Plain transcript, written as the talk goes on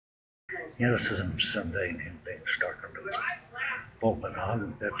Yeah, this is someday being stuck on the boat with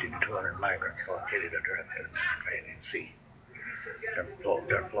 150 to 200 migrants located adrift in the Mediterranean Sea. They're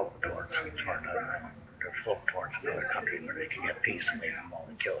floating towards another country where they can get peace and leave them all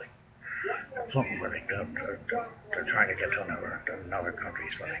the killing. They're floating where they're trying to get to another country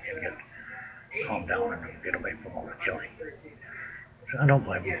so they can calm down and get away from all the killing. So I don't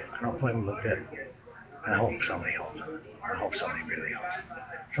blame them. I don't blame them a bit. I hope somebody helps. I hope somebody really helps.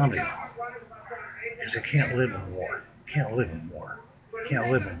 Somebody will. Because you can't live in war. You can't live in war. You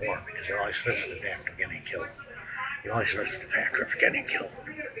can't live in war because you're always risk the fact of getting killed. You always risk the factor of getting killed.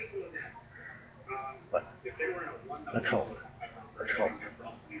 But let's hope. Let's hope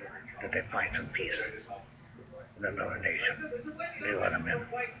that they find some peace in another nation. They let them in.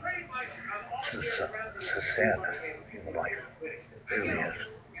 This is sad human life. It really is.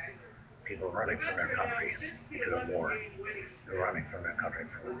 People running from their country because of war. They're running from their country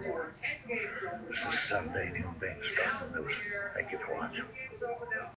from the war. This is Sunday New Being Stuck in the News. Thank you for watching.